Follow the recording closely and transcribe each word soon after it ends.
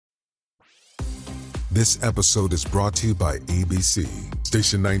This episode is brought to you by ABC.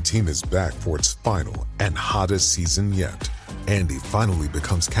 Station 19 is back for its final and hottest season yet. Andy finally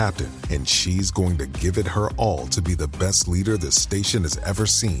becomes captain, and she's going to give it her all to be the best leader the station has ever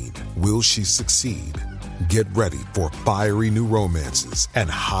seen. Will she succeed? Get ready for fiery new romances and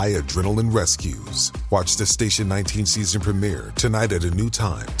high adrenaline rescues. Watch the Station 19 season premiere tonight at a new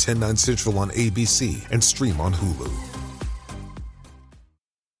time, 10/9 Central on ABC, and stream on Hulu.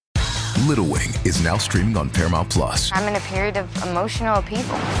 Little Wing is now streaming on Paramount+. I'm in a period of emotional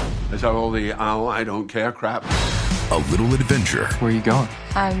upheaval. Is that all the I don't care crap? A little adventure. Where are you going?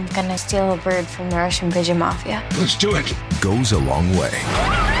 I'm gonna steal a bird from the Russian pigeon mafia. Let's do it. Goes a long way.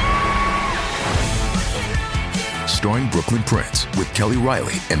 Starring Brooklyn Prince with Kelly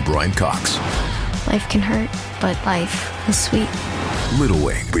Riley and Brian Cox. Life can hurt, but life is sweet. Little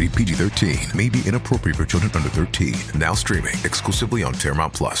Wing, rated PG-13, may be inappropriate for children under 13. Now streaming exclusively on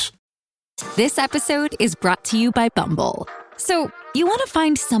Paramount+. This episode is brought to you by Bumble. So, you want to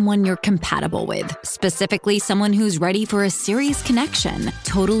find someone you're compatible with, specifically someone who's ready for a serious connection,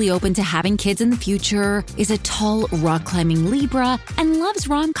 totally open to having kids in the future, is a tall, rock-climbing Libra, and loves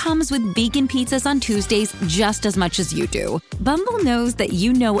rom-coms with vegan pizzas on Tuesdays just as much as you do. Bumble knows that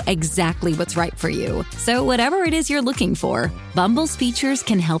you know exactly what's right for you. So whatever it is you're looking for, Bumble's features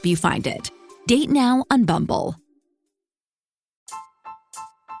can help you find it. Date now on Bumble.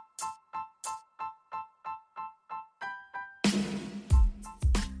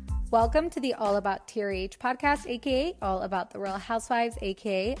 Welcome to the All About TRH podcast, aka All About the Real Housewives,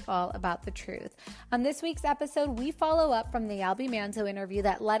 aka All About the Truth. On this week's episode, we follow up from the Albie Manzo interview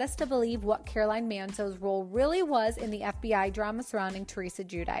that led us to believe what Caroline Manzo's role really was in the FBI drama surrounding Teresa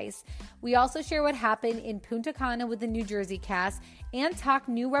Giudice. We also share what happened in Punta Cana with the New Jersey cast and talk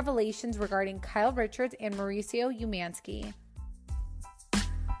new revelations regarding Kyle Richards and Mauricio Umansky.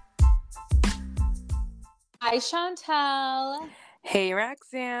 Hi, Chantel. Hey,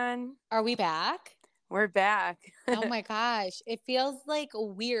 Roxanne. Are we back? We're back. Oh my gosh. It feels like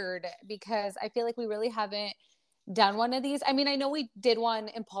weird because I feel like we really haven't done one of these. I mean, I know we did one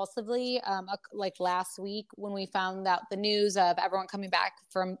impulsively, like last week when we found out the news of everyone coming back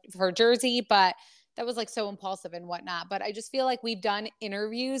for Jersey, but that was like so impulsive and whatnot. But I just feel like we've done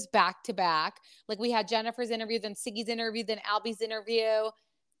interviews back to back. Like we had Jennifer's interview, then Siggy's interview, then Albie's interview.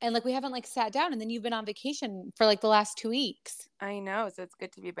 And like we haven't like sat down, and then you've been on vacation for like the last 2 weeks. I know, so it's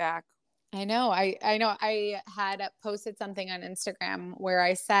good to be back. I know. I know. I had posted something on Instagram where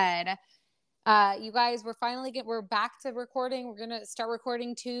I said, "You guys, we're back to recording. We're gonna start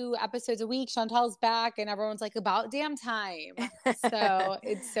recording 2 episodes a week. Chantel's back," and everyone's like, "About damn time!" So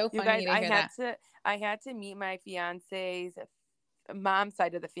it's so funny. You guys, I had to meet my fiance's mom's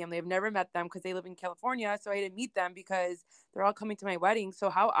side of the family. I've never met them because they live in California, so I had to meet them because they're all coming to my wedding. So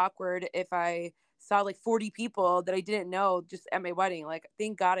how awkward if I saw like 40 people that I didn't know just at my wedding. Like,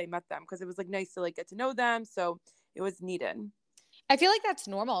 thank God I met them because it was like nice to like get to know them. So it was needed. I feel like that's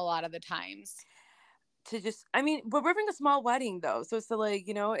normal a lot of the times. But we're having a small wedding though. So like,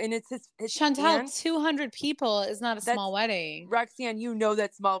 you know, and it's Chantel, 200 people is not a small wedding. Roxanne, you know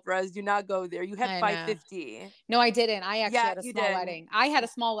that's small for us. Do not go there. You had 550. No, I didn't. I actually had a small wedding. I had a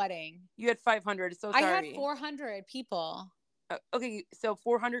small wedding. You had 500. So sorry. I had 400 people. Okay, so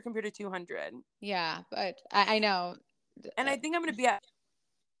 400 compared to 200. Yeah, but I know. And I think I'm going to be at,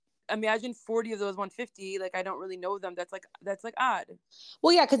 imagine 40 of those 150. Like, I don't really know them. That's like odd.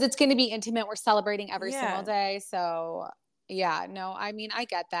 Well, yeah, because it's going to be intimate. We're celebrating every single day. So yeah, no, I mean, I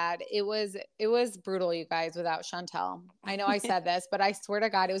get that. It was brutal, you guys, without Chantel. I know I said this, but I swear to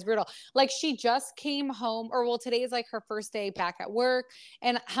God, it was brutal. Like, she just came home, today is like her first day back at work.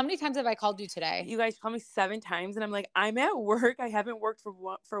 And how many times have I called you today? You guys called me 7 times, and I'm like, I'm at work. I haven't worked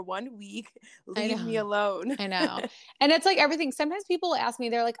for 1 week. Leave me alone. I know. And it's like everything. Sometimes people ask me,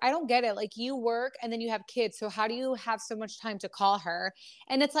 they're like, I don't get it. Like, you work and then you have kids. So how do you have so much time to call her?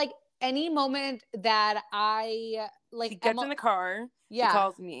 And it's like, any moment that I like, she gets in the car. Yeah, she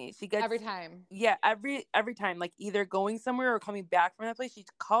calls me. She gets every time. Yeah, every time, like either going somewhere or coming back from that place, she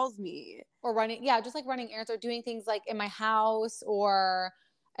calls me. Or running, just like running errands or doing things like in my house, or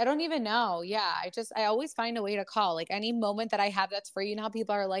I don't even know. Yeah, I always find a way to call. Like any moment that I have that's free. You know how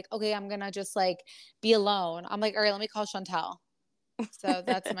people are like, okay, I'm gonna just like be alone. I'm like, all right, let me call Chantel. So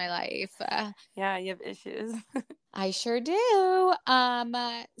that's my life. Yeah, you have issues. I sure do.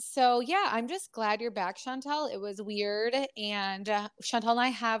 So yeah, I'm just glad you're back, Chantel. It was weird. And Chantel and I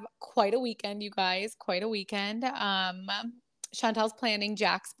have quite a weekend, you guys, quite a weekend. Chantel's planning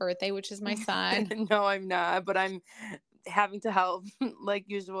Jack's birthday, which is my son. No, I'm not, but having to help like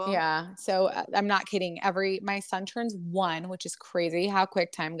usual. Yeah. So I'm not kidding. My son turns 1, which is crazy how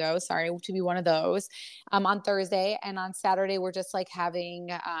quick time goes. Sorry to be one of those. On Thursday, and on Saturday, we're just like having,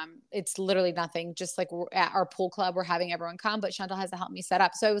 it's literally nothing. Just like we're at our pool club, we're having everyone come, but Chantal has to help me set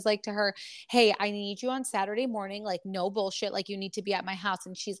up. So I was like to her, hey, I need you on Saturday morning. Like no bullshit. Like you need to be at my house.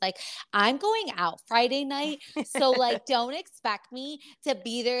 And she's like, I'm going out Friday night. So like, don't expect me to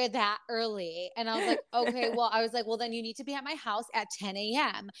be there that early. And I was like, okay, well, then you need to be at my house at 10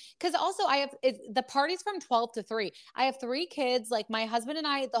 a.m. Because also the party's from 12 to 3. I have 3 kids. Like my husband and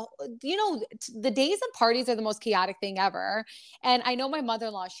I, the days of parties are the most chaotic thing ever. And I know my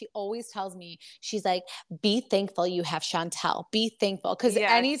mother-in-law, she always tells me, she's like, be thankful you have Chantal. Be thankful. Because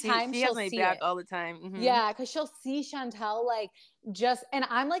anytime she has my back all the time. Mm-hmm. Yeah, because she'll see Chantal like and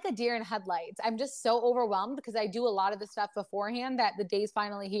I'm like a deer in headlights. I'm just so overwhelmed because I do a lot of the stuff beforehand that the day's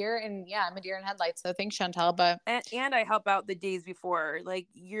finally here. And yeah, I'm a deer in headlights. So thanks, Chantal. But and I help out the days before, like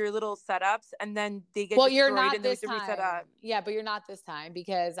your little setups, and then they get destroyed. You're not this time. Reset up. Yeah, but you're not this time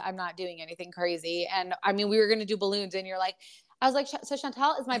because I'm not doing anything crazy. And I mean, we were gonna do balloons, and I was like, so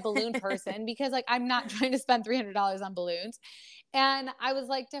Chantal is my balloon person because like I'm not trying to spend $300 on balloons. And I was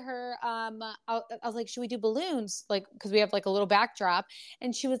like to her, I was like, should we do balloons? Like, cause we have like a little backdrop.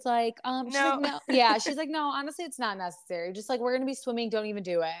 And she was like, she's no. like, no. Yeah. She's like, no, honestly, it's not necessary. Just like, we're going to be swimming. Don't even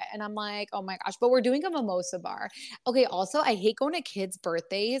do it. And I'm like, oh my gosh, but we're doing a mimosa bar. Okay. Also, I hate going to kids'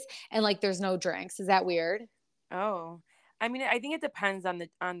 birthdays and like, there's no drinks. Is that weird? Oh, I mean, I think it depends on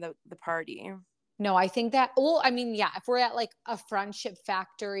the party. No, I think that, well, I mean, yeah, if we're at like a friendship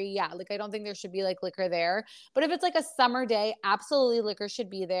factory, yeah, like I don't think there should be like liquor there. But if it's like a summer day, absolutely liquor should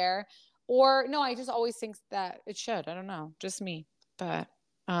be there. Or no, I just always think that it should. I don't know, just me. But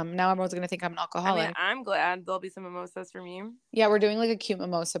now everyone's going to think I'm an alcoholic. I mean, I'm glad there'll be some mimosas from you. Yeah, we're doing like a cute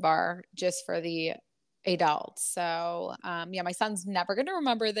mimosa bar just for the adults. So yeah, my son's never going to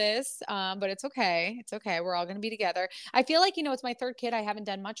remember this, but it's okay. It's okay. We're all going to be together. I feel like, it's my 3rd kid. I haven't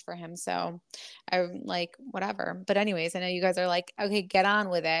done much for him. So I'm like, whatever. But anyways, I know you guys are like, okay, get on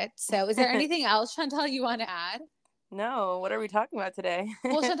with it. So is there anything else, Chantal, you want to add? No, what are we talking about today?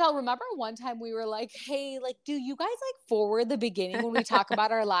 Well, Chantal, remember one time we were like, hey, like, do you guys like forward the beginning when we talk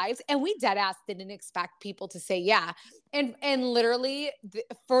about our lives? And we dead ass didn't expect people to say yeah. And literally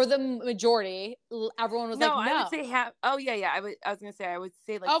for the majority, everyone was like, no. I would say oh yeah. I was going to say, I would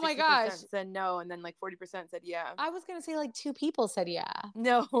say like, oh my gosh, said no. And then like 40% said yeah. I was going to say like 2 people said yeah.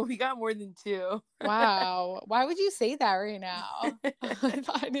 No, we got more than 2. Wow. Why would you say that right now?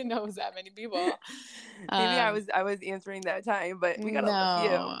 I didn't know it was that many people. Maybe I was answering that time, but we got a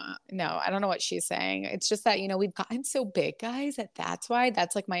few. No, I don't know what she's saying. It's just that, we've gotten so big, guys, that's why.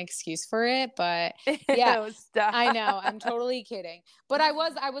 That's like my excuse for it. But yeah, I know. I'm totally kidding. But I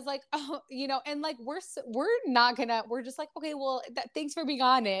was like, oh, and like, we're just like, okay, well, thanks for being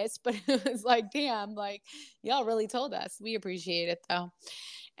honest. But it was like, damn, like y'all really told us. We appreciate it though.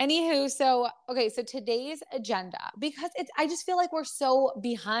 Anywho, so today's agenda, because I just feel like we're so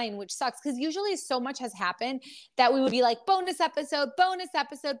behind, which sucks because usually so much has happened that we would be like bonus episode, but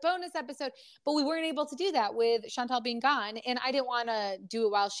we weren't able to do that with Chantal being gone. And I didn't want to do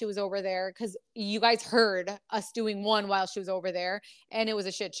it while she was over there because you guys heard us doing one while she was over there and it was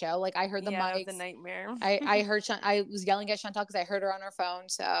a shit show. Like I heard the mics. It was a nightmare. I heard, I was yelling at Chantal because I heard her on her phone.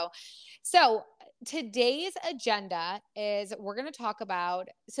 So today's agenda is we're going to talk about,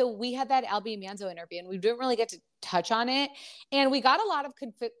 so we had that Albie and Manzo interview and we didn't really get to touch on it. And we got a lot of,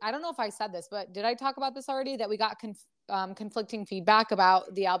 I don't know if I said this, but did I talk about this already? That we got conflicting feedback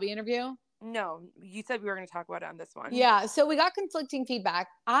about the Albie interview? No, you said we were going to talk about it on this one. Yeah. So we got conflicting feedback.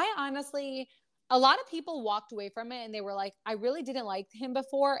 A lot of people walked away from it and they were like, I really didn't like him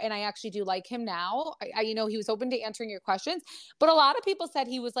before. And I actually do like him now. He was open to answering your questions, but a lot of people said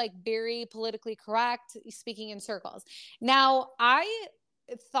he was like very politically correct, speaking in circles. Now I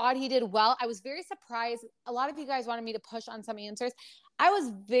thought he did well. I was very surprised. A lot of you guys wanted me to push on some answers. I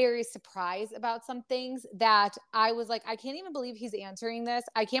was very surprised about some things that I was like, I can't even believe he's answering this.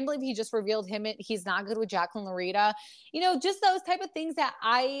 I can't believe he just revealed he's not good with Jacqueline Larita. Just those type of things that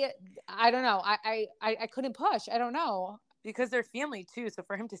I don't know. I couldn't push. I don't know. Because they're family too. So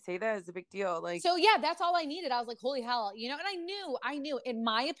for him to say that is a big deal. So yeah, that's all I needed. I was like, holy hell, and I knew, in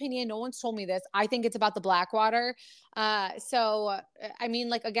my opinion, no one's told me this. I think it's about the Blackwater. So I mean,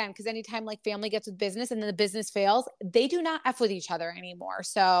 like, again, because anytime like family gets with business and then the business fails, they do not F with each other anymore.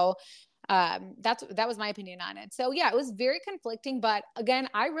 So that was my opinion on it. So yeah, it was very conflicting, but again,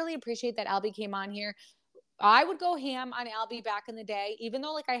 I really appreciate that Albie came on here. I would go ham on Albie back in the day, even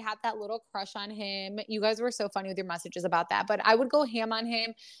though like I had that little crush on him. You guys were so funny with your messages about that, but I would go ham on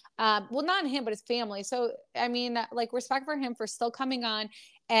him. Well, not on him, but his family. So, I mean, like respect for him for still coming on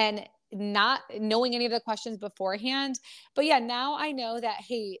and not knowing any of the questions beforehand. But yeah, now I know that,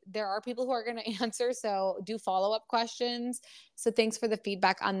 hey, there are people who are going to answer. So do follow-up questions. So thanks for the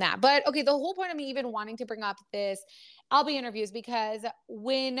feedback on that. But okay, the whole point of me even wanting to bring up this Albie interviews, because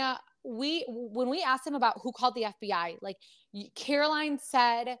when we asked him about who called the FBI, like Caroline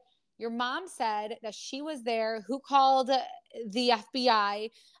said, your mom said that she was there, who called the FBI.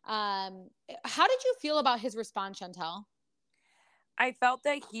 How did you feel about his response, Chantel? I felt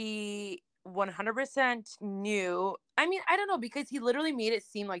that he 100% knew. I mean, I don't know, because he literally made it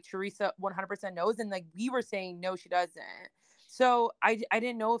seem like Teresa 100% knows. And like we were saying, no, she doesn't. So I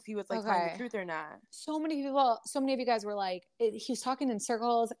didn't know if he was like telling the truth or not. So many of you guys were like, he was talking in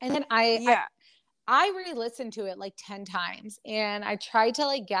circles. And then I re-listened to it like 10 times and I tried to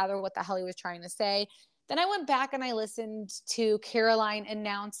like gather what the hell he was trying to say. Then I went back and I listened to Caroline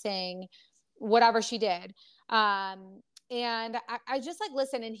announcing whatever she did. And I just like,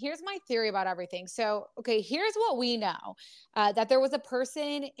 listen, and here's my theory about everything. So, okay, here's what we know, that there was a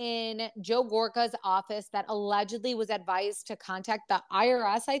person in Joe Gorga's office that allegedly was advised to contact the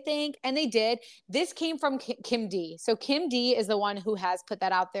IRS, I think, and they did. This came from Kim D. So Kim D is the one who has put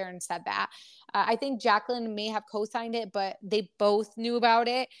that out there and said that. I think Jacqueline may have co-signed it, but they both knew about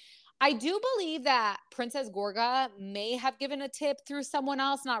it. I do believe that Princess Gorga may have given a tip through someone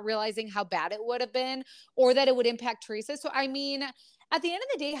else, not realizing how bad it would have been or that it would impact Teresa. So, I mean, at the end of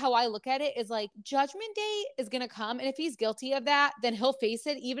the day, how I look at it is like Judgment Day is going to come. And if he's guilty of that, then he'll face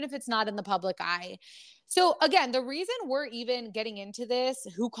it, even if it's not in the public eye. So again, the reason we're even getting into this,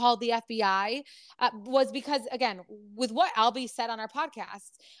 who called the FBI, was because, again, with what Albie said on our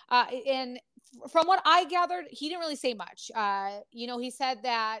podcast, and from what I gathered, he didn't really say much. He said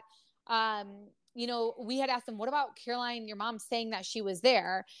that, we had asked him, what about Caroline, your mom, saying that she was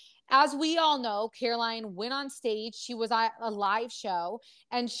there? As we all know, Caroline went on stage. She was at a live show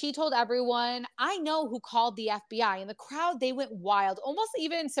and she told everyone, I know who called the FBI. And the crowd, they went wild, almost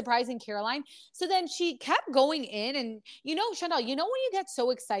even surprising Caroline. So then she kept going in and, Chantal, when you get so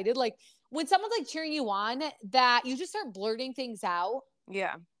excited, like when someone's like cheering you on, that you just start blurting things out.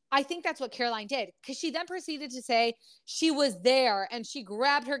 Yeah. I think that's what Caroline did, because she then proceeded to say she was there and she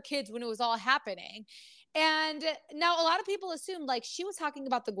grabbed her kids when it was all happening. And now a lot of people assume like she was talking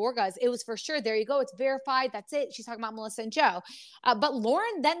about the Gorgas. It was for sure. There you go. It's verified. That's it. She's talking about Melissa and Joe. But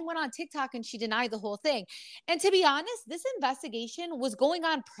Lauren then went on TikTok and she denied the whole thing. And to be honest, this investigation was going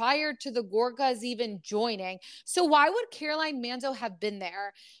on prior to the Gorgas even joining. So why would Caroline Manzo have been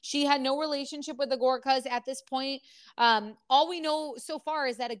there? She had no relationship with the Gorgas at this point. All we know so far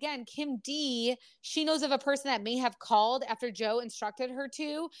is that, again, Kim D, she knows of a person that may have called after Joe instructed her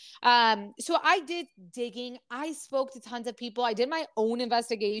to. So I did digging. I spoke to tons of people. I did my own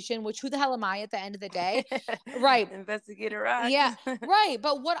investigation, which who the hell am I at the end of the day? Right. Investigator Rock. Yeah, right.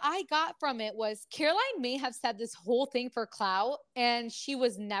 But what I got from it was Caroline may have said this whole thing for clout and she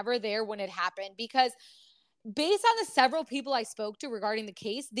was never there when it happened, because based on the several people I spoke to regarding the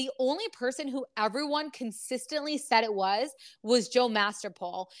case, the only person who everyone consistently said it was Joe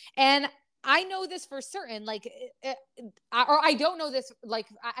Masterpole. And I know this for certain, like, or I don't know this, like,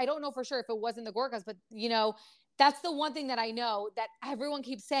 I don't know for sure if it wasn't the Gorgas, but that's the one thing that I know that everyone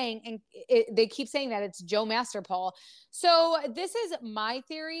keeps saying, and they keep saying that it's Joe Masterpole. So this is my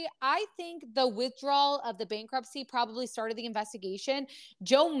theory. I think the withdrawal of the bankruptcy probably started the investigation.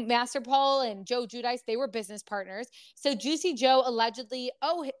 Joe Masterpole and Joe Giudice, they were business partners. So Juicy Joe allegedly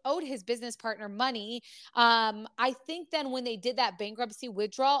owed his business partner money. I think then when they did that bankruptcy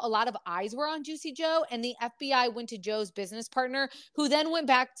withdrawal, a lot of eyes were on Juicy Joe, and the FBI went to Joe's business partner, who then went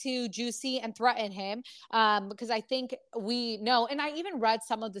back to Juicy and threatened him, because I think we know, and I even read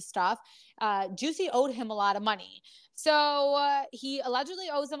some of the stuff, Juicy owed him a lot of money. So he allegedly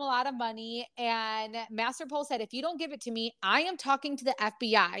owes him a lot of money. And Masterpole said, if you don't give it to me, I am talking to the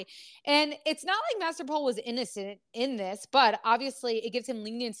FBI. And it's not like Masterpole was innocent in this, but obviously it gives him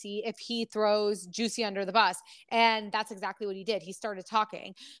leniency if he throws Juicy under the bus. And that's exactly what he did. He started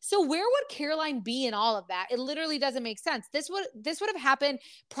talking. So where would Caroline be in all of that? It literally doesn't make sense. This would have happened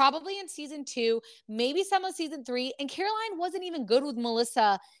probably in season 2, maybe some of season 3. And Caroline wasn't even good with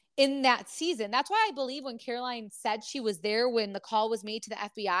Melissa in that season. That's why I believe when Caroline said she was there when the call was made to the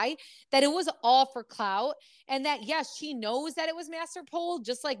FBI, that it was all for clout, and that, yes, she knows that it was master poll,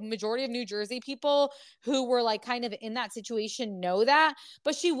 just like majority of New Jersey people who were like kind of in that situation know that,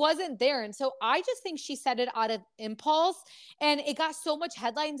 but she wasn't there. And so I just think she said it out of impulse, and it got so much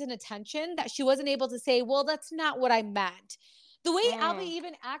headlines and attention that she wasn't able to say, well, that's not what I meant. The way Albie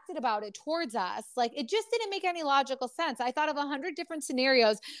even acted about it towards us, like, it just didn't make any logical sense. I thought of 100 different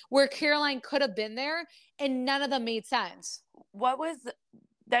scenarios where Caroline could have been there, and none of them made sense.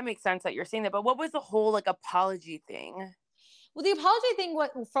 That makes sense that you're saying that, but what was the whole like apology thing? Well, the apology thing,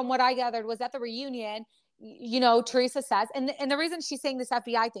 from what I gathered, was at the reunion, Teresa says, and the reason she's saying this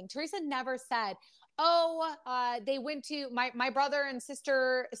FBI thing, Teresa never said, they went to my brother and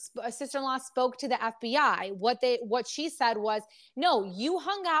sister-in-law spoke to the FBI. What she said was, no, you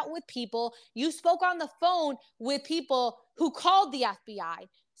hung out with people, you spoke on the phone with people who called the FBI.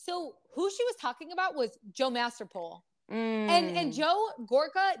 So who she was talking about was Joe Masterpole. And Joe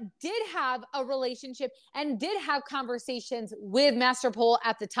Gorka did have a relationship and did have conversations with Masterpole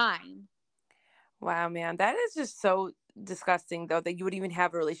at the time. Wow, man, that is just so disgusting, though, that you would even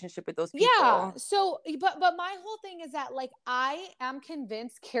have a relationship with those people. Yeah. So, but my whole thing is that, like, I am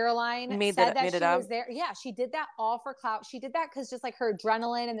convinced Caroline said that she was there. Yeah, she did that all for clout. She did that because just like her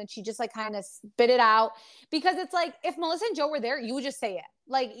adrenaline, and then she just like kind of spit it out, because it's like, if Melissa and Joe were there, you would just say it.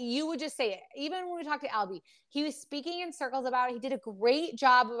 Like, you would just say it. Even when we talked to Albie, he was speaking in circles about it. He did a great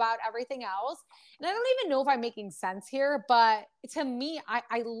job about everything else. And I don't even know if I'm making sense here, but to me,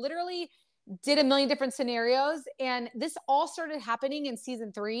 I literally did a million different scenarios, and this all started happening in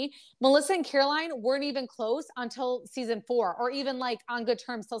season 3. Melissa and Caroline weren't even close until season 4, or even like on good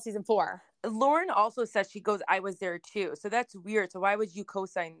terms till season 4. Lauren also says, she goes, I was there too. So that's weird. So why would you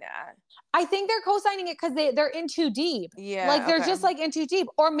co-sign that? I think they're co-signing it because they're in too deep. Yeah. Like, they're just like in too deep.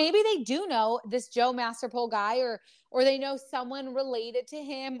 Or maybe they do know this Joe Masterpole guy, or they know someone related to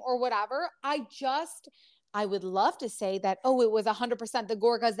him or whatever. I would love to say that, it was 100% the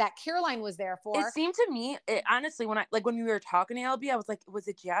Gorgas that Caroline was there for. It seemed to me, honestly, when we were talking to LB, I was like, was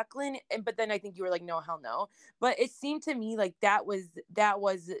it Jacqueline? But then I think you were like, no, hell no. But it seemed to me like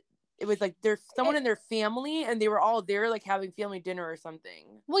it was like there's someone in their family, and they were all there, like having family dinner or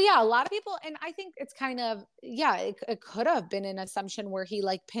something. Well, yeah, a lot of people, and I think it's kind of, it could have been an assumption where he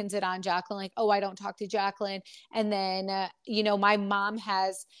like pins it on Jacqueline, like, I don't talk to Jacqueline. And then, my mom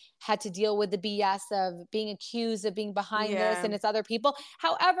has had to deal with the BS of being accused of being behind this, and it's other people.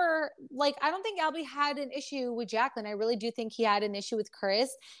 However, like, I don't think Albie had an issue with Jacqueline. I really do think he had an issue with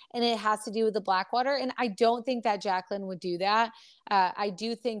Chris, and it has to do with the Blackwater. And I don't think that Jacqueline would do that. I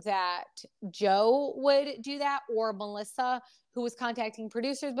do think that Joe would do that, or Melissa, who was contacting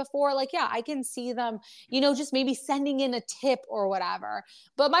producers before. Like, yeah, I can see them, just maybe sending in a tip or whatever.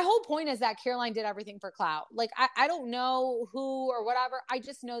 But my whole point is that Caroline did everything for clout. Like, I don't know who or whatever. I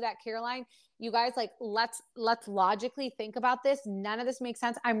just know that Caroline, you guys, like, let's logically think about this. None of this makes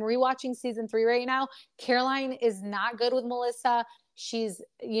sense. I'm rewatching season 3 right now. Caroline is not good with Melissa. She's,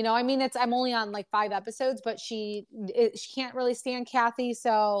 I'm only on like 5 episodes, but she can't really stand Kathy.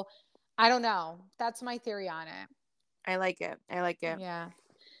 So I don't know. That's my theory on it. I like it. Yeah.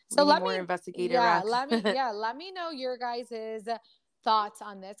 So let me investigate. Yeah. Let me know your guys's thoughts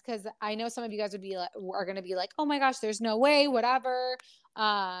on this, because I know some of you guys are going to be like, oh my gosh, there's no way, whatever.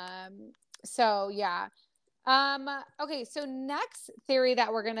 So yeah. Okay. So next theory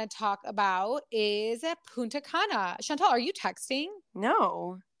that we're going to talk about is Punta Cana. Chantal, are you texting?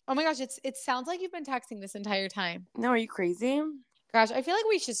 No. Oh my gosh. It sounds like you've been texting this entire time. No, are you crazy? Gosh, I feel like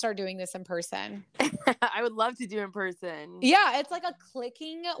we should start doing this in person. I would love to do in person. Yeah, it's like a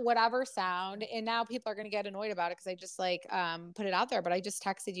clicking whatever sound. And now people are going to get annoyed about it because I just like put it out there. But I just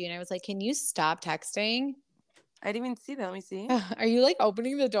texted you and I was like, can you stop texting? I didn't even see that. Let me see. Are you like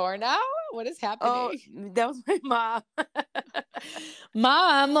opening the door now? What is happening? Oh, that was my mom.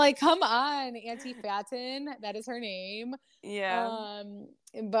 Mom, like, come on, Auntie Fatten. That is her name. Yeah.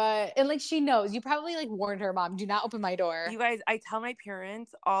 And like, she knows. You probably like warned her, Mom, do not open my door. You guys, I tell my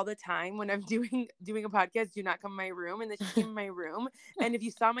parents all the time when I'm doing a podcast, do not come in my room. And then she came in my room, and if you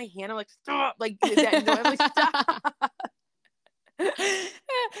saw my hand, I'm like, stop, like that. No, I'm like, stop.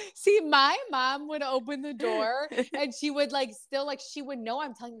 See, my mom would open the door and she would like still like she would know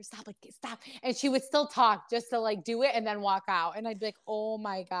I'm telling her stop, like stop, and she would still talk just to like do it and then walk out, and I'd be like, oh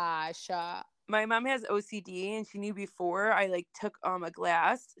my gosh. My mom has OCD, and she knew before I like took a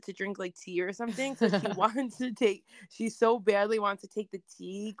glass to drink like tea or something. So she so badly wants to take the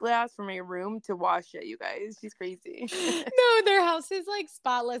tea glass from my room to wash it. You guys, she's crazy. No, their house is like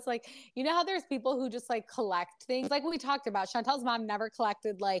spotless. Like, you know how there's people who just like collect things, like we talked about. Chantal's mom never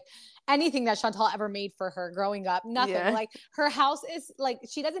collected like anything that Chantal ever made for her growing up. Nothing. Yeah. Like her house is like,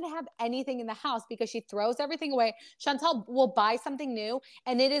 she doesn't have anything in the house because she throws everything away. Chantal will buy something new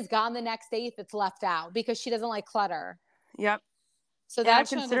and it is gone the next day if it's left out because she doesn't like clutter. Yep. So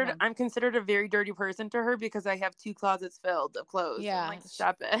that's I'm considered a very dirty person to her because I have 2 closets filled of clothes. Yeah. I'm like,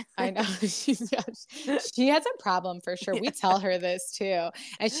 stop it. I know. she has a problem for sure. We tell her this too.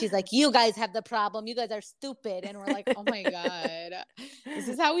 And she's like, you guys have the problem. You guys are stupid. And we're like, oh my God, this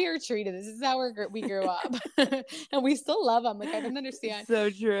is how we were treated. This is how we grew up. And we still love them. Like, I don't understand. So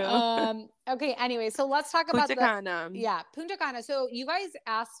true. Okay. Anyway, so let's talk about Punta Cana. So you guys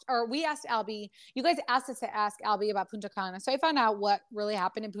asked, or we asked Albie, you guys asked us to ask Albie about Punta Cana. So I found out what really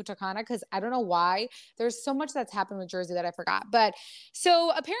happened in Punta Cana because I don't know why. There's so much that's happened with Jersey that I forgot. But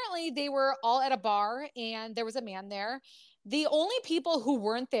so apparently they were all at a bar and there was a man there. The only people who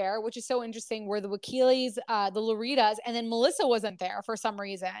weren't there, which is so interesting, were the Wakilis, the Loritas, and then Melissa wasn't there for some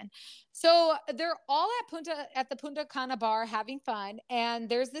reason. So they're all at the Punta Cana bar having fun. And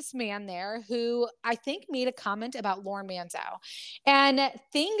there's this man there who I think made a comment about Lauren Manzo. And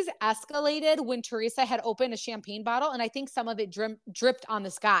things escalated when Teresa had opened a champagne bottle. And I think some of it dripped on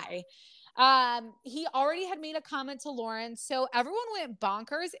this guy. He already had made a comment to Lauren. So everyone went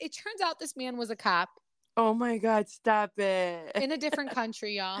bonkers. It turns out this man was a cop. Oh my God, stop it. In a different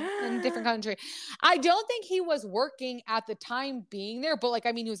country, y'all. In a different country. I don't think he was working at the time being there, but like,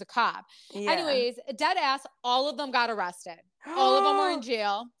 I mean, he was a cop. Yeah. Anyways, dead ass, all of them got arrested. All of them were in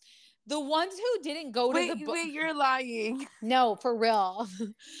jail. The ones who didn't go to Wait, you're lying. No, for real.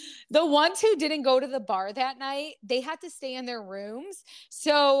 The ones who didn't go to the bar that night, they had to stay in their rooms.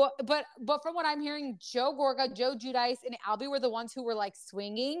 So, but from what I'm hearing, Joe Gorga, Joe Giudice, and Albie were the ones who were like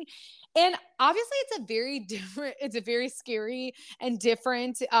swinging. And obviously it's a very scary and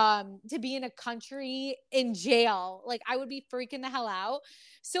different to be in a country in jail. Like I would be freaking the hell out.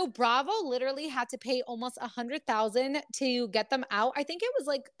 So Bravo literally had to pay almost $100,000 to get them out. I think it was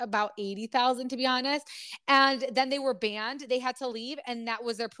like about $80,000 to be honest. And then they were banned. They had to leave and that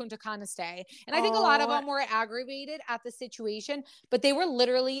was their Punta Cana stay. And I think a lot of them were aggravated at the situation, but they were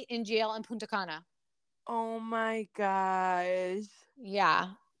literally in jail in Punta Cana. Oh my gosh. Yeah.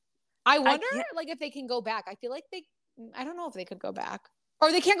 I wonder like if they can go back. I feel like I don't know if they could go back.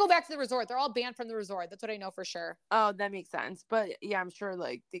 Or they can't go back to the resort. They're all banned from the resort. That's what I know for sure. Oh, that makes sense. But yeah, I'm sure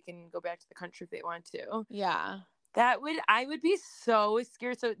like they can go back to the country if they want to. Yeah. I would be so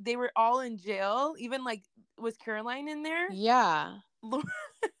scared. So they were all in jail. Even like, was Caroline in there? Yeah.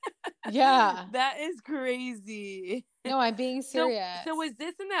 Yeah. That is crazy. No, I'm being serious. So was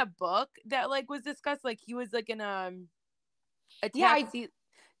this in that book that like was discussed? Like he was like in a taxi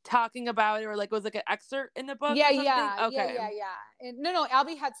talking about it, or like was like an excerpt in the book? Yeah. Okay. Yeah. And no,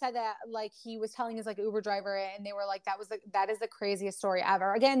 Albie had said that like he was telling his like Uber driver and they were like, that is the craziest story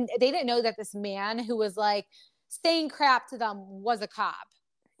ever. Again, they didn't know that this man who was like saying crap to them was a cop.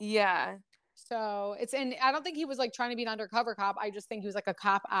 Yeah. So and I don't think he was like trying to be an undercover cop. I just think he was like a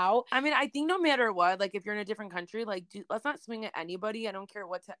cop out. I mean, I think no matter what, like if you're in a different country, like let's not swing at anybody. I don't care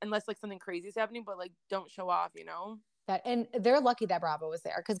unless like something crazy is happening, but like don't show off, you know? And they're lucky that Bravo was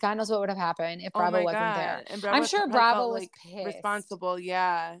there because God knows what would have happened if Bravo wasn't there. And I'm sure Bravo was like, pissed. Responsible,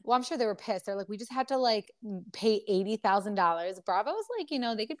 yeah. Well, I'm sure they were pissed. They're like, we just had to like pay $80,000. Bravo was like,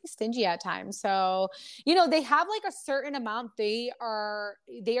 they could be stingy at times. So, they have like a certain amount they are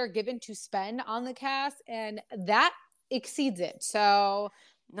given to spend on the cast, and that exceeds it. So.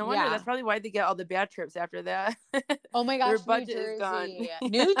 No wonder. That's probably why they get all the bad trips after that. Oh my gosh, their budget is gone.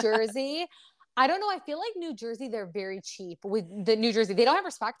 New Jersey. I don't know. I feel like New Jersey, they're very cheap with the New Jersey. They don't have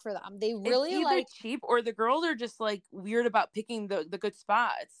respect for them. They really it's either cheap or the girls are just like weird about picking the good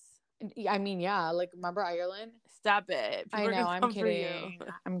spots. I mean, yeah. Like, remember Ireland? Stop it. I know. I'm kidding.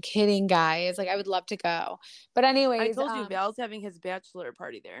 I'm kidding, guys. Like, I would love to go. But anyways. I told you Val's having his bachelor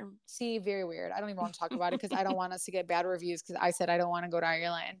party there. See, very weird. I don't even want to talk about it because I don't want us to get bad reviews because I said I don't want to go to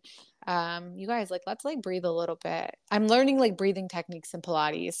Ireland. You guys, like, let's like breathe a little bit. I'm learning like breathing techniques in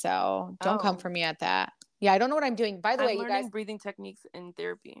Pilates. So don't come for me at that. Yeah, I don't know what I'm doing. By the way, you guys, breathing techniques in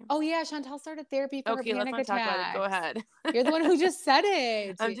therapy. Oh yeah, Chantal started therapy for her panic attack. Talk about it. Go ahead. You're the one who just said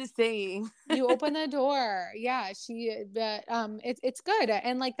it. I'm just saying. You open the door. Yeah, it's good.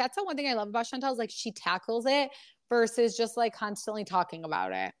 And like that's the one thing I love about Chantal is like she tackles it versus just like constantly talking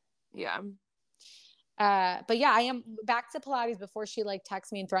about it. Yeah. But yeah, I am back to Pilates before she like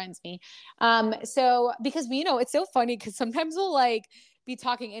texts me and threatens me. So because we, it's so funny because sometimes we'll like be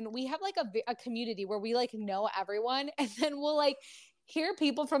talking and we have like a community where we like know everyone. And then we'll like hear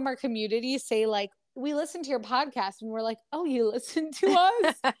people from our community say like, we listen to your podcast, and we're like, oh, you listen to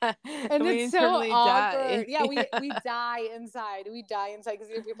us? And it's so awkward. Yeah, we die inside. We die inside because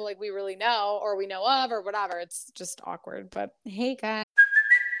either people like we really know or we know of or whatever. It's just awkward. But hey, guys.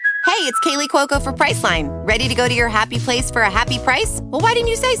 Hey, it's Kaylee Cuoco for Priceline. Ready to go to your happy place for a happy price? Well, why didn't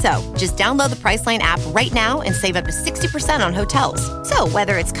you say so? Just download the Priceline app right now and save up to 60% on hotels. So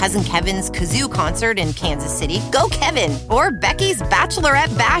whether it's Cousin Kevin's Kazoo Concert in Kansas City, go Kevin, or Becky's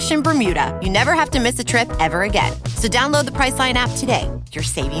Bachelorette Bash in Bermuda, you never have to miss a trip ever again. So download the Priceline app today. Your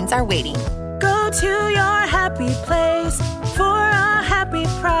savings are waiting. Go to your happy place for a happy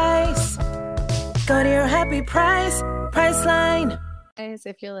price. Go to your happy price, Priceline.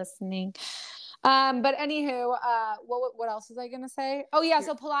 If you're listening. But anywho, what else was I going to say? Oh yeah.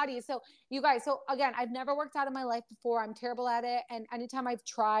 So Pilates. So you guys, so again, I've never worked out in my life before. I'm terrible at it. And anytime I've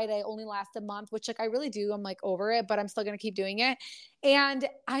tried, I only last a month, which like I really do. I'm like over it, but I'm still going to keep doing it. And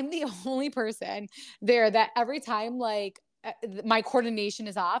I'm the only person there that every time like my coordination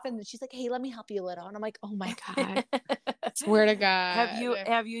is off and she's like, hey, let me help you a little. And I'm like, oh my God, swear to God. Have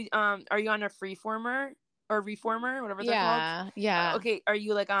you, are you on a freeformer? Or reformer, whatever they're called. Yeah. Okay. Are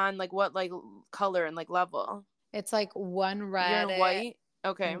you like on like what like color and like level? It's like one red. You're in white?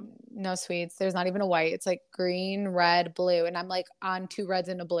 Okay. No sweets. There's not even a white. It's like green, red, blue. And I'm like on 2 reds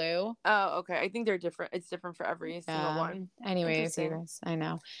and a blue. Oh, okay. I think they're different. It's different for every single one. Anyways, you guys, I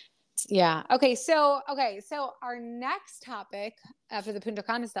know. Yeah. Okay. So our next topic after the Punta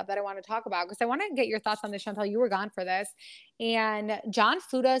Cana stuff that I want to talk about, because I want to get your thoughts on this, Chantal, you were gone for this. And John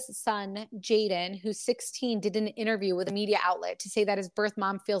Fuda's son, Jaden, who's 16, did an interview with a media outlet to say that his birth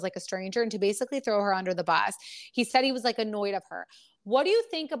mom feels like a stranger and to basically throw her under the bus. He said he was like annoyed of her. What do you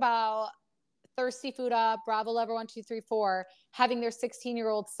think about Thirsty Fuda, Bravo Lover 1234, having their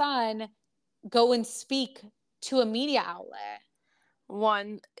 16-year-old son go and speak to a media outlet?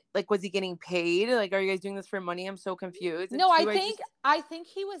 One, like, was he getting paid? Like, are you guys doing this for money? I'm so confused. No, I think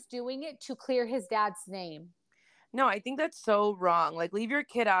he was doing it to clear his dad's name. No, I think that's so wrong. Like, leave your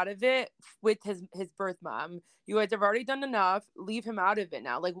kid out of it with his birth mom. You guys have already done enough. Leave him out of it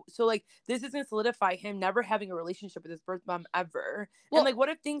now. Like, so like this is going to solidify him never having a relationship with his birth mom ever. Well, and like, what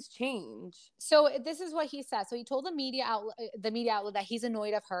if things change? So this is what he said. So he told the media outlet that he's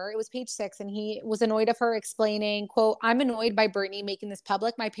annoyed of her. It was page 6. And he was annoyed of her explaining, quote, I'm annoyed by Brittany making this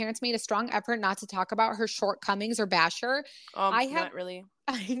public. My parents made a strong effort not to talk about her shortcomings or bash her. Not really.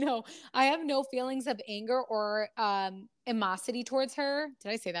 I know. I have no feelings of anger or animosity towards her.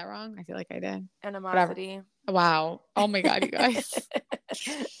 Did I say that wrong? I feel like I did. Animosity. Whatever. Wow. Oh my God, you guys.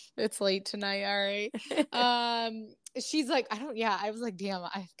 It's late tonight. All right. She's like, I was like, damn,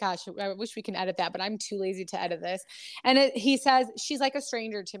 I wish we can edit that, but I'm too lazy to edit this. And he says, she's like a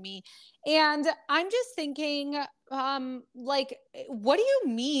stranger to me. And I'm just thinking, like, what do you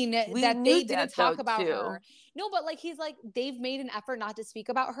mean that they didn't talk about her? No, but like, he's like, they've made an effort not to speak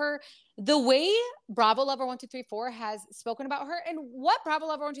about her. The way Bravo Lover 1234 has spoken about her, and what Bravo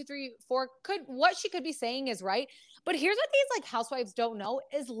Lover 1234 what she could be saying is right. But here's what these like housewives don't know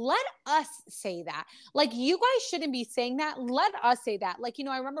is let us say that. Like, you guys shouldn't be saying that. Let us say that. Like,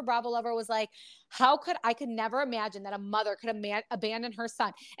 I remember Bravo Lover was like, I could never imagine that a mother could abandon her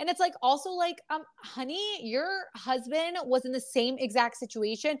son. And it's like, also like, honey, your husband was in the same exact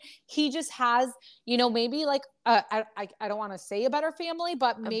situation. He just has, maybe like, I don't want to say a better family,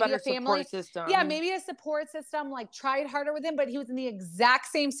 but maybe a family system. Yeah. Maybe a support system, like tried harder with him, but he was in the exact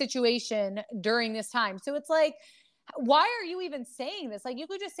same situation during this time. So it's like, why are you even saying this? Like, you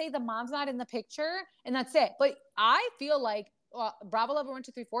could just say the mom's not in the picture and that's it. But I feel like Bravo Lover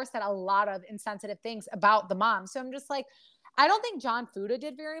 1234 said a lot of insensitive things about the mom. So I'm just like, I don't think John Fuda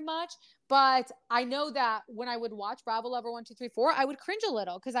did very much, but I know that when I would watch Bravo Lover 1234, I would cringe a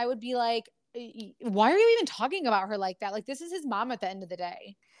little because I would be like, why are you even talking about her like that? Like, this is his mom at the end of the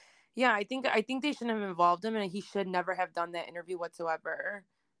day. Yeah, I think they shouldn't have involved him, and he should never have done that interview whatsoever.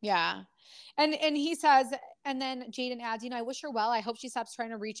 Yeah. And he says, and then Jaden adds, I wish her well. I hope she stops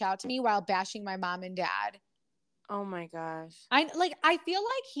trying to reach out to me while bashing my mom and dad. Oh my gosh. I feel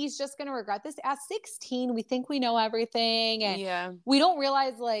like he's just going to regret this. At 16, we think we know everything. And we don't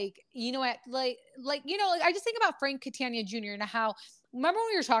realize I just think about Frank Catania Jr. and how, remember when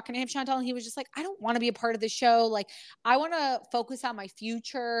we were talking to him, Chantal, and he was just like, I don't want to be a part of the show. Like, I want to focus on my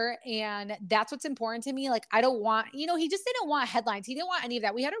future. And that's what's important to me. Like, I don't want, he just didn't want headlines. He didn't want any of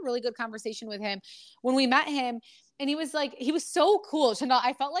that. We had a really good conversation with him when we met him. And he was so cool. Chantal,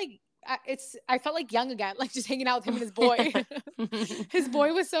 I felt like I felt like young again, like just hanging out with him and his boy. His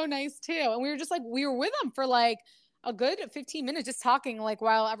boy was so nice too. And we were just like, we were with him for like a good 15 minutes just talking, like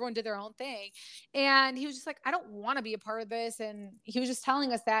while everyone did their own thing. And he was just like, I don't want to be a part of this. And he was just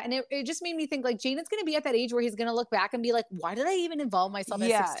telling us that. And it just made me think like Jaden's going to be at that age where he's going to look back and be like, why did I even involve myself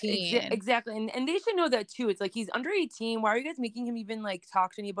at 16? Exactly. And they should know that too. It's like, he's under 18. Why are you guys making him even like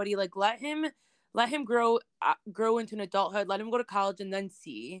talk to anybody? Like let him grow into an adulthood. Let him go to college and then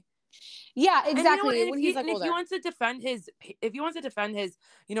see. Yeah, exactly. And, when he's like older. if he wants to defend his,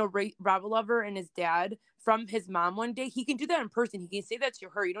 Bravo lover and his dad from his mom one day, he can do that in person. He can say that to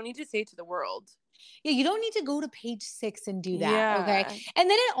her. You don't need to say it to the world. Yeah, you don't need to go to page 6 and do that. Yeah. Okay. And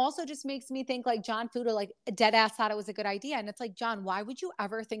then it also just makes me think like John Fuda, like dead ass thought it was a good idea. And it's like, John, why would you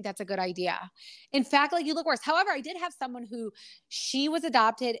ever think that's a good idea? In fact, like you look worse. However, I did have someone who she was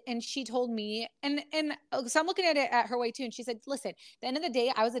adopted and she told me, and so I'm looking at it at her way too. And she said, listen, at the end of the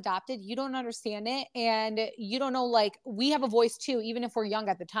day, I was adopted. You don't understand it. And you don't know, like we have a voice too, even if we're young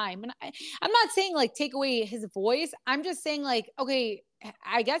at the time. And I'm not saying like take away his voice. I'm just saying like, okay,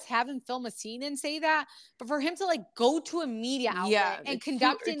 I guess have him film a scene and say that, but for him to like go to a media outlet and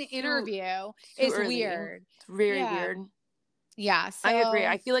conduct an interview is weird. It's very weird. Yeah. So, I agree.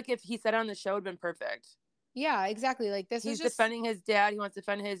 I feel like if he said it on the show, it'd been perfect. Yeah, exactly. Like this he's just defending his dad. He wants to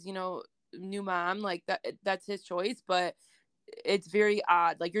defend his, new mom. Like that's his choice, but it's very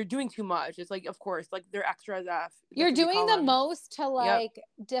odd. Like you're doing too much. It's like, of course, like they're extra as F. You're doing the most to like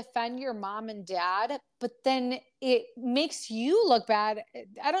defend your mom and dad, but then it makes you look bad.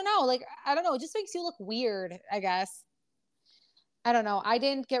 I don't know. Like, I don't know. It just makes you look weird, I guess. I don't know. I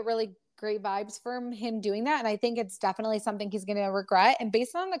didn't get really great vibes from him doing that. And I think it's definitely something he's going to regret. And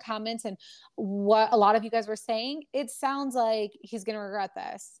based on the comments and what a lot of you guys were saying, it sounds like he's going to regret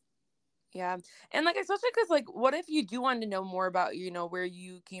this. Yeah. And like, especially because like, what if you do want to know more about, where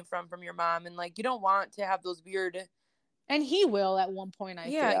you came from your mom, and like, you don't want to have those weird. And he will at one point, I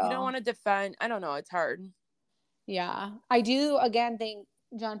feel. You don't want to defend. I don't know. It's hard. Yeah. I do, again, think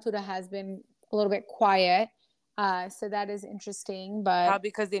John Fuda has been a little bit quiet. So that is interesting, but probably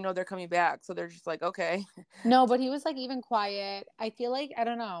because they know they're coming back. So they're just like, okay. No, but he was like even quiet. I feel like, I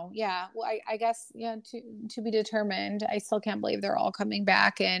don't know. Yeah. Well, I guess, to be determined. I still can't believe they're all coming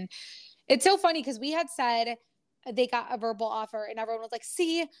back. And it's so funny because we had said they got a verbal offer and everyone was like,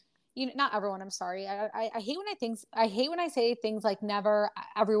 see, not everyone, I'm sorry. I hate when I say things like never,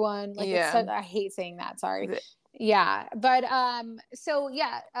 everyone, like I hate saying that. Sorry. Yeah. But, so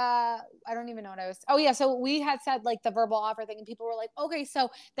yeah, I don't even know what I was, so we had said like the verbal offer thing and people were like, okay, so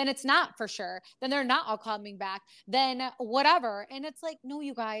then it's not for sure. Then they're not all coming back, then whatever. And it's like, no,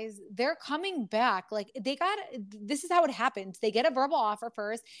 you guys, they're coming back. Like this is how it happens. They get a verbal offer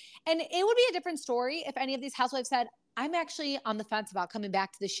first. And it would be a different story if any of these housewives said, I'm actually on the fence about coming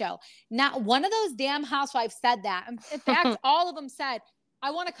back to the show. Not one of those damn housewives said that. In fact, all of them said,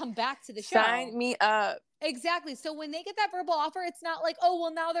 I want to come back to the show. Sign me up. Exactly. So when they get that verbal offer, it's not like, oh,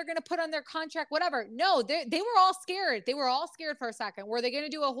 well, now they're going to put on their contract, whatever. No, they were all scared. They were all scared for a second. Were they going to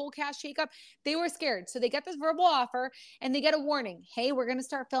do a whole cast shakeup? They were scared. So they get this verbal offer and they get a warning. Hey, we're going to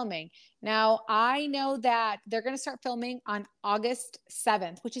start filming. Now, I know that they're going to start filming on August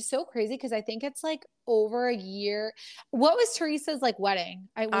 7th, which is so crazy because I think it's like over a year. What was Teresa's like wedding?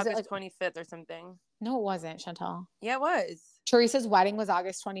 Was August it like 25th or something? No, it wasn't, Chantal. Yeah, it was. Teresa's wedding was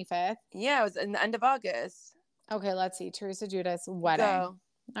August 25th. Yeah, it was in the end of August. Okay, let's see. Teresa Judas wedding. Go.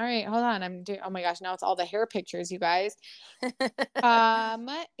 All right, hold on. Oh my gosh, now it's all the hair pictures, you guys.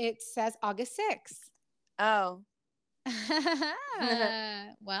 It says August 6th. Oh.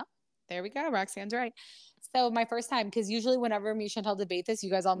 Well, there we go. Roxanne's right. So my first time, because usually whenever me and Chantal debate this, you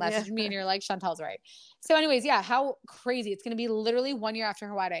guys all message me and you're like, Chantal's right. So anyways, yeah, how crazy. It's going to be literally 1 year after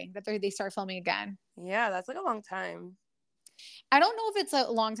her wedding that they start filming again. Yeah, that's like a long time. I don't know if it's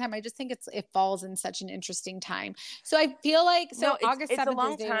a long time. I just think it falls in such an interesting time. So I feel like August 7th it's a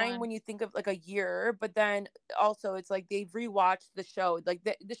long is time when you think of like a year, but then also it's like they've rewatched the show. Like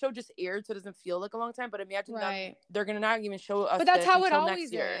the show just aired, so it doesn't feel like a long time. But imagine they're gonna not even show us. But that's how it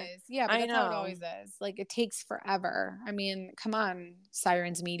always is. Yeah, but that's how it always is. Like it takes forever. I mean, come on,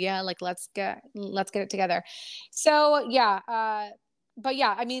 Sirens Media. Like let's get it together. So yeah. But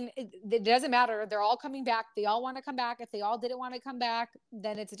yeah, I mean, it doesn't matter. They're all coming back. They all want to come back. If they all didn't want to come back,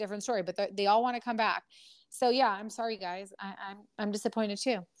 then it's a different story. But they all want to come back. So yeah, I'm sorry, guys. I'm disappointed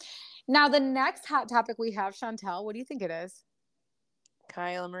too. Now, the next hot topic we have, Chantel, what do you think it is?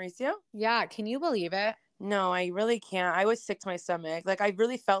 Kyle and Mauricio? Yeah, can you believe it? No, I really can't. I was sick to my stomach. Like, I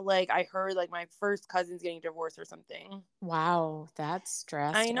really felt like I heard like my first cousin's getting divorced or something. Wow, that's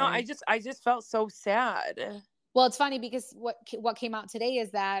stressful. I know. I just felt so sad. Well, it's funny because what came out today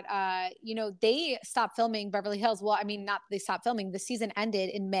is that, they stopped filming Beverly Hills. Well, I mean, not they stopped filming. The season ended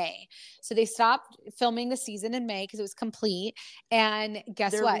in May. So they stopped filming the season in May because it was complete. And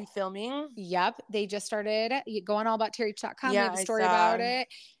guess They're what? refilming? Yep. They just started. You go on allabouttrh.com. We Yeah, have a I story saw. about it.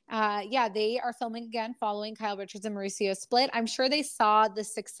 They are filming again following Kyle Richards and Mauricio split. I'm sure they saw the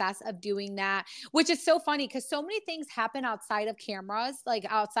success of doing that, which is so funny because so many things happen outside of cameras, like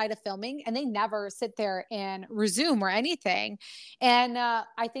outside of filming, and they never sit there and resume or anything. And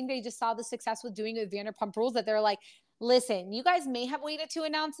I think they just saw the success with doing it with Vanderpump Rules, that they're like, listen, you guys may have waited to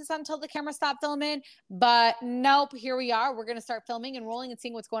announce this until the camera stopped filming, but nope, here we are. We're going to start filming and rolling and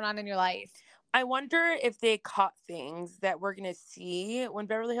seeing what's going on in your life. I wonder if they caught things that we're gonna see when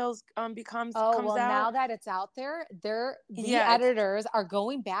Beverly Hills comes well, out. now that it's out there, editors are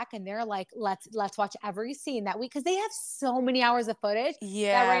going back and they're like, let's watch every scene that week, because they have so many hours of footage.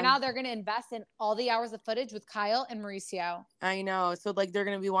 Yeah, that right now they're gonna invest in all the hours of footage with Kyle and Mauricio. I know. So like they're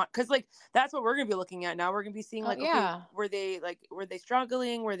gonna be because like that's what we're gonna be looking at now. We're gonna be seeing like, okay, were they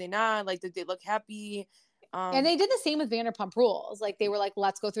struggling? Were they not? Like, did they look happy? And they did the same with Vanderpump Rules. Like they were like,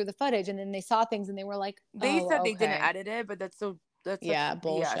 let's go through the footage, and then they saw things and they were like, they said they didn't edit it, but that's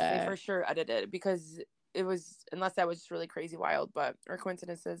bullshit. They for sure edited it because it was, unless that was just really crazy wild, or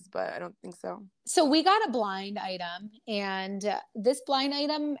coincidences, but I don't think so. So we got a blind item, and this blind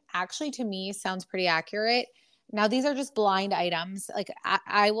item actually to me sounds pretty accurate. Now, these are just blind items. Like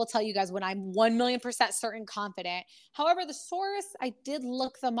I will tell you guys when I'm 1,000,000% certain, confident. However, the source, I did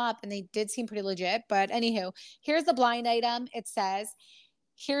look them up and they did seem pretty legit. But anywho, here's the blind item. It says,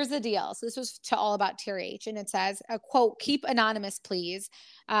 here's the deal. So this was to All About TRH, and it says, a quote, keep anonymous, please.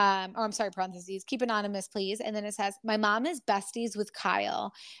 Parentheses, keep anonymous, please. And then it says, my mom is besties with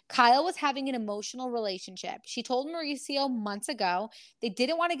Kyle. Kyle was having an emotional relationship. She told Mauricio months ago they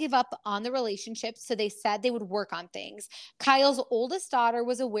didn't want to give up on the relationship, so they said they would work on things. Kyle's oldest daughter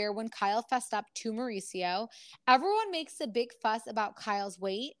was aware when Kyle fessed up to Mauricio. Everyone makes a big fuss about Kyle's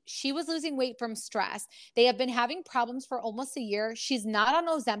weight. She was losing weight from stress. They have been having problems for almost a year. She's not on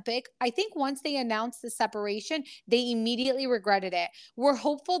Ozempic. I think once they announced the separation, they immediately regretted it. We're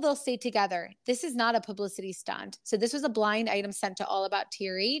hopeful they'll stay together. This is not a publicity stunt. So this was a blind item sent to All About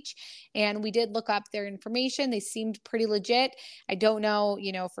TRH, and we did look up their information. They seemed pretty legit. I don't know,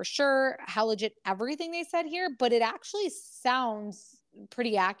 for sure how legit everything they said here, but it actually sounds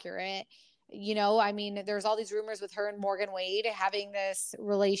pretty accurate. I mean, there's all these rumors with her and Morgan Wade having this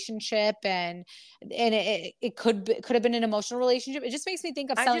relationship, and it could have been an emotional relationship. It just makes me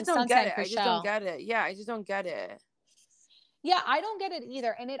think of Sunset and Chrishell. I just don't get it. Yeah, I just don't get it. Yeah, I don't get it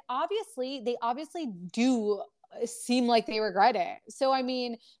either. And they obviously do seem like they regret it. So, I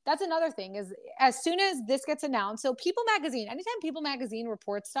mean, that's another thing is as soon as this gets announced, so People Magazine, anytime People Magazine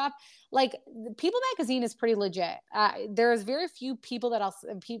reports stuff, like People Magazine is pretty legit. There's very few people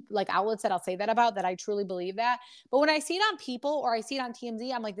outlets that I'll say that about, that I truly believe that. But when I see it on People or I see it on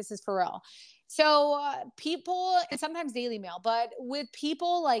TMZ, I'm like, this is for real. So People, and sometimes Daily Mail, but with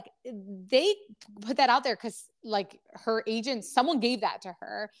People, like they put that out there because like her agent, someone gave that to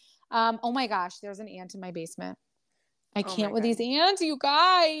her. Oh my gosh, there's an ant in my basement. I can't with these ants, you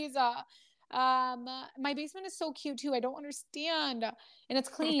guys. My basement is so cute too. I don't understand, and it's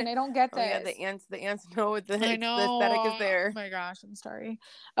clean. I don't get this. Yeah, the ants know the aesthetic is there. Oh my gosh, I'm sorry.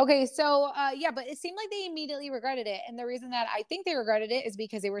 Okay, so but it seemed like they immediately regretted it, and the reason that I think they regretted it is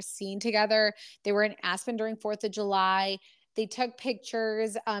because they were seen together. They were in Aspen during 4th of July. They took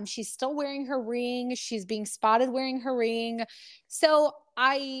pictures. She's still wearing her ring. She's being spotted wearing her ring. So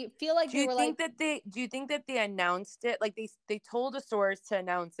I feel like do you think that they announced it? Like they told a source to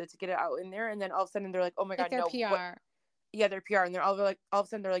announce it, to get it out in there, and then all of a sudden they're like, oh my God, no. PR. Yeah, their PR. And they're all of a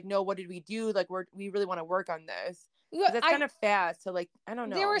sudden they're like, no, what did we do? Like we really want to work on this. That's kind of fast. So I don't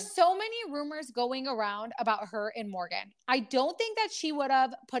know. There were so many rumors going around about her and Morgan. I don't think that she would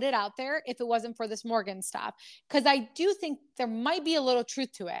have put it out there if it wasn't for this Morgan stuff, because I do think there might be a little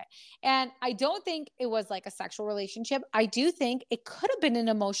truth to it. And I don't think it was like a sexual relationship. I do think it could have been an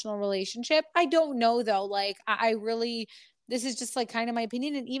emotional relationship. I don't know though. Like this is just like kind of my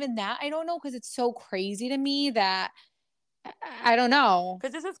opinion. And even that, I don't know, because it's so crazy to me that I don't know.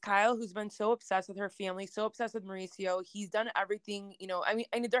 Because this is Kyle, who's been so obsessed with her family, so obsessed with Mauricio. He's done everything, I mean,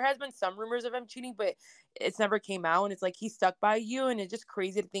 there has been some rumors of him cheating, but it's never came out. And it's like, he's stuck by you. And it's just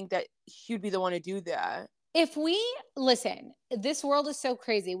crazy to think that she would be the one to do that. If we listen, this world is so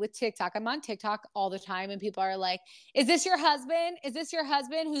crazy with TikTok. I'm on TikTok all the time and people are like, is this your husband? Is this your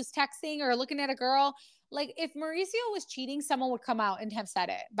husband who's texting or looking at a girl? Like if Mauricio was cheating, someone would come out and have said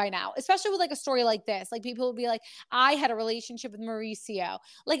it by now, especially with like a story like this. Like people would be like, I had a relationship with Mauricio.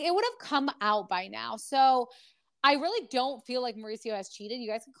 Like it would have come out by now. So I really don't feel like Mauricio has cheated. You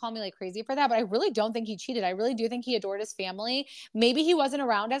guys can call me like crazy for that, but I really don't think he cheated. I really do think he adored his family. Maybe he wasn't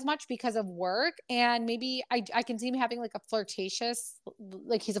around as much because of work. And maybe I can see him having like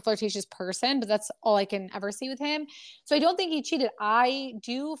he's a flirtatious person, but that's all I can ever see with him. So I don't think he cheated. I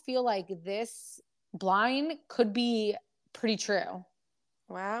do feel like this blind could be pretty true.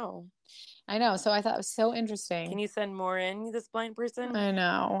 Wow. I know. So I thought it was so interesting. Can you send more in, this blind person? I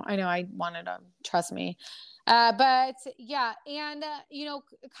know. I wanted to, trust me. But yeah. And,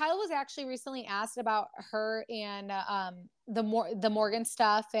 Kyle was actually recently asked about her and the Morgan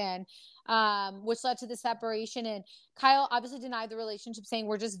stuff and which led to the separation. And Kyle obviously denied the relationship, saying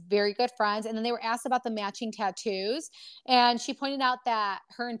we're just very good friends. And then they were asked about the matching tattoos. And she pointed out that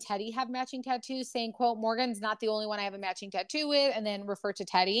her and Teddy have matching tattoos, saying, quote, Morgan's not the only one I have a matching tattoo with, and then refer to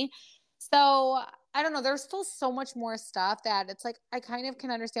Teddy. So I don't know. There's still so much more stuff that it's like, I kind of can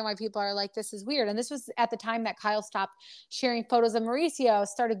understand why people are like, this is weird. And this was at the time that Kyle stopped sharing photos of Mauricio,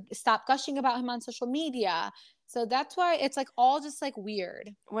 stopped gushing about him on social media. So that's why it's like all just like weird.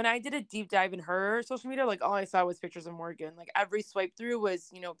 When I did a deep dive in her social media, like all I saw was pictures of Morgan. Like every swipe through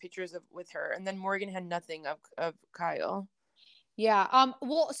was, pictures with her. And then Morgan had nothing of Kyle. Yeah.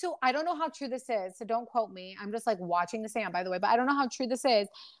 Well, so I don't know how true this is, so don't quote me. I'm just like watching the sand, by the way, but I don't know how true this is.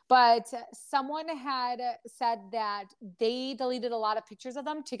 But someone had said that they deleted a lot of pictures of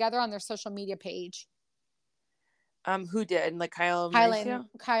them together on their social media page. Who did? Like Kyle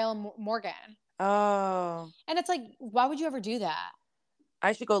Morgan. Oh. And it's like, why would you ever do that?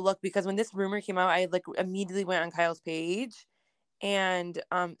 I should go look, because when this rumor came out, I like immediately went on Kyle's page and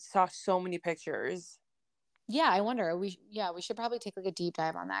saw so many pictures. Yeah, I wonder. We should probably take like a deep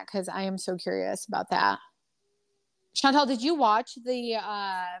dive on that, because I am so curious about that. Chantal, did you watch the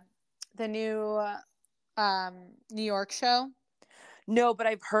new New York show? No, but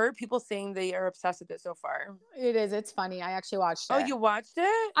I've heard people saying they are obsessed with it so far. It is. It's funny. I actually watched it. Oh, you watched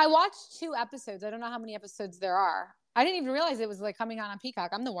it? I watched 2 episodes. I don't know how many episodes there are. I didn't even realize it was like coming on Peacock.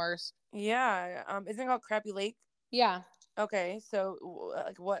 I'm the worst. Yeah. Isn't it called Crappy Lake? Yeah. Okay. So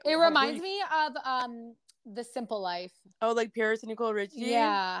like what? It reminds me of The Simple Life. Oh, like Paris and Nicole Richie?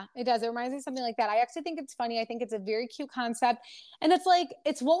 Yeah, it does. It reminds me of something like that. I actually think it's funny. I think it's a very cute concept. And it's like,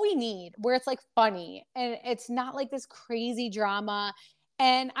 it's what we need, where it's like funny and it's not like this crazy drama.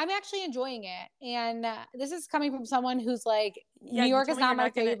 And I'm actually enjoying it. And this is coming from someone who's like, New York is not my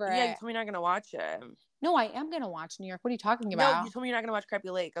favorite. Yeah, you told me you're not going to watch it. No, I am going to watch New York. What are you talking about? No, you told me you're not going to watch Crappy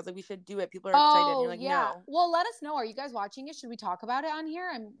Lake. I was like, we should do it. People are excited. And you're like, no. Well, let us know. Are you guys watching it? Should we talk about it on here?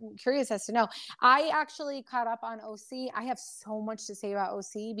 I'm curious as to know. I actually caught up on OC. I have so much to say about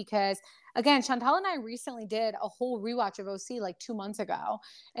OC because, again, Chantal and I recently did a whole rewatch of OC like 2 months ago.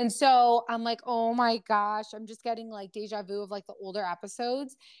 And so I'm like, oh my gosh, I'm just getting like deja vu of like the older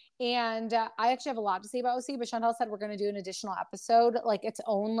episodes. And I actually have a lot to say about OC, but Chantal said we're going to do an additional episode, like its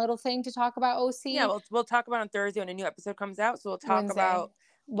own little thing to talk about OC. Yeah, we'll talk about it on Thursday when a new episode comes out. So we'll talk about.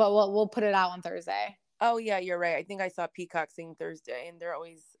 Well, we'll put it out on Thursday. Oh yeah, you're right. I think I saw Peacock saying Thursday, and they're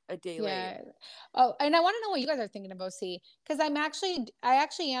always a day late. Oh, and I want to know what you guys are thinking of OC, because I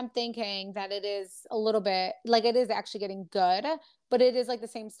actually am thinking that it is a little bit like it is actually getting good, but it is like the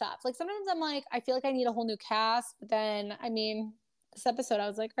same stuff. Like sometimes I'm like, I feel like I need a whole new cast, but then I mean, this episode I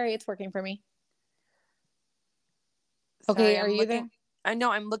was like, all right, it's working for me. Okay, are you there? I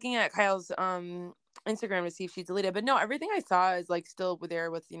know I'm looking at Kyle's Instagram to see if she deleted, but no, everything I saw is like still there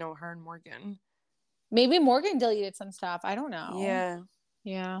with her and Morgan. Maybe Morgan deleted some stuff. I don't know.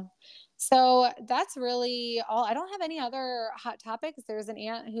 Yeah. So that's really all. I don't have any other hot topics. There's an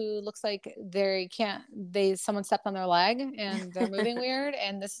aunt who looks like someone stepped on their leg and they're moving weird.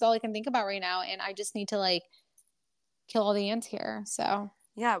 And this is all I can think about right now. And I just need to like kill all the ants here. So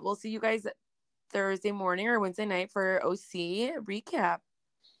yeah, we'll see you guys Thursday morning or Wednesday night for OC recap.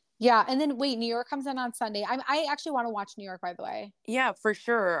 Yeah, and then wait, New York comes in on Sunday. I actually want to watch New York, by the way. Yeah, for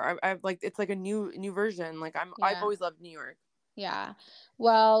sure. I've like it's like a new version. Like I've always loved New York. Yeah.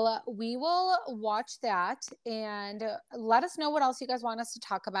 Well, we will watch that and let us know what else you guys want us to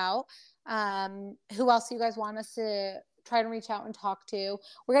talk about. Who else you guys want us to try to reach out and talk to.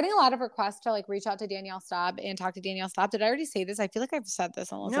 We're getting a lot of requests to like reach out to Danielle Staub and talk to Danielle Staub. Did I already say this? I feel like I've said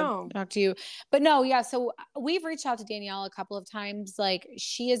this unless I talked to you. But no, yeah. So we've reached out to Danielle a couple of times. Like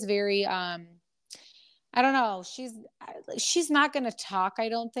she is very I don't know. She's not going to talk, I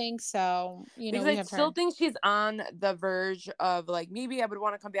don't think. So, because I still think she's on the verge of like, maybe I would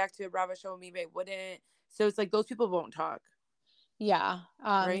want to come back to a Bravo show. Maybe I wouldn't. So it's like those people won't talk. Yeah.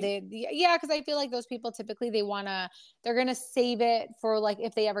 Right? Because I feel like those people typically they're going to save it for like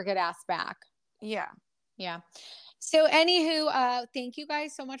if they ever get asked back. Yeah. Yeah. So anywho, thank you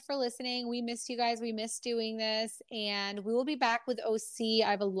guys so much for listening. We missed you guys. We missed doing this, and we will be back with OC. I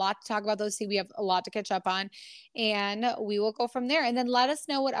have a lot to talk about OC. We have a lot to catch up on, and we will go from there. And then let us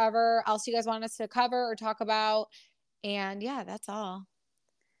know whatever else you guys want us to cover or talk about. And yeah, that's all.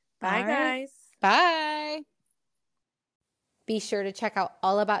 Bye, guys. Bye. Be sure to check out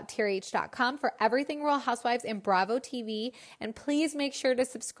allabouttrh.com for everything Real Housewives and Bravo TV. And please make sure to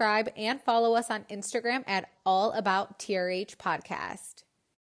subscribe and follow us on Instagram at allabouttrh podcast.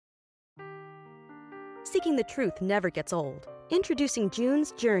 Seeking the truth never gets old. Introducing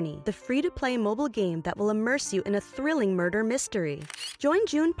June's Journey, the free-to-play mobile game that will immerse you in a thrilling murder mystery. Join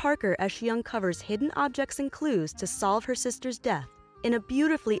June Parker as she uncovers hidden objects and clues to solve her sister's death in a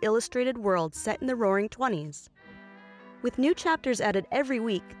beautifully illustrated world set in the Roaring 20s. With new chapters added every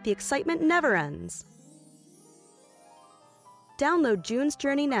week, the excitement never ends. Download June's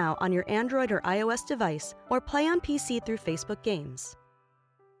Journey now on your Android or iOS device, or play on PC through Facebook Games.